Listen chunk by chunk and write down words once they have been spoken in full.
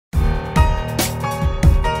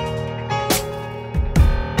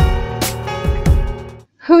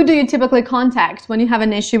Who do you typically contact when you have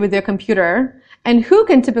an issue with your computer? And who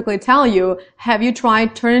can typically tell you, have you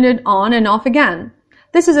tried turning it on and off again?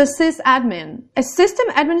 This is a sysadmin. A system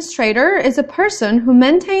administrator is a person who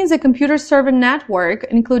maintains a computer server network,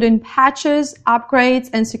 including patches, upgrades,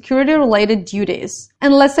 and security-related duties.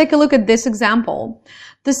 And let's take a look at this example.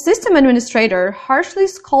 The system administrator harshly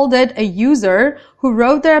scolded a user who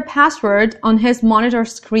wrote their password on his monitor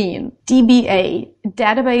screen. DBA,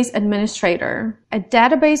 database administrator. A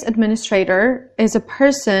database administrator is a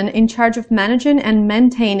person in charge of managing and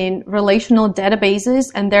maintaining relational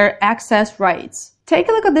databases and their access rights. Take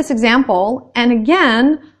a look at this example, and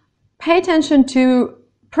again, pay attention to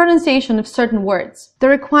pronunciation of certain words. The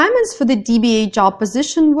requirements for the DBA job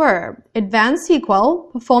position were advanced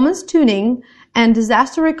SQL, performance tuning, and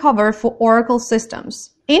disaster recovery for Oracle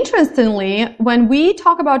systems. Interestingly, when we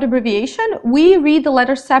talk about abbreviation, we read the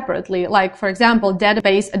letters separately. Like, for example,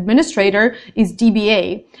 database administrator is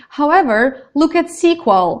DBA. However, look at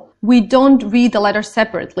SQL. We don't read the letters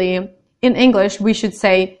separately. In English, we should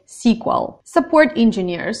say SQL. Support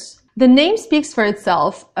engineers. The name speaks for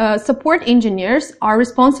itself. Support engineers are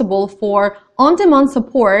responsible for on-demand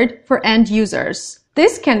support for end users.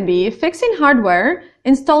 This can be fixing hardware,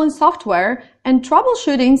 installing software, and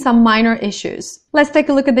troubleshooting some minor issues. Let's take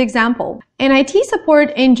a look at the example. An IT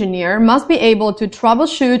support engineer must be able to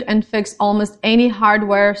troubleshoot and fix almost any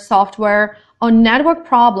hardware, software, or network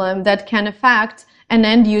problem that can affect an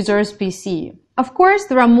end user's PC. Of course,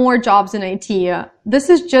 there are more jobs in IT. This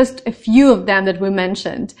is just a few of them that we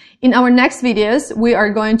mentioned. In our next videos, we are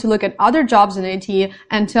going to look at other jobs in IT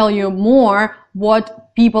and tell you more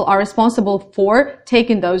what people are responsible for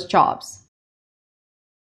taking those jobs.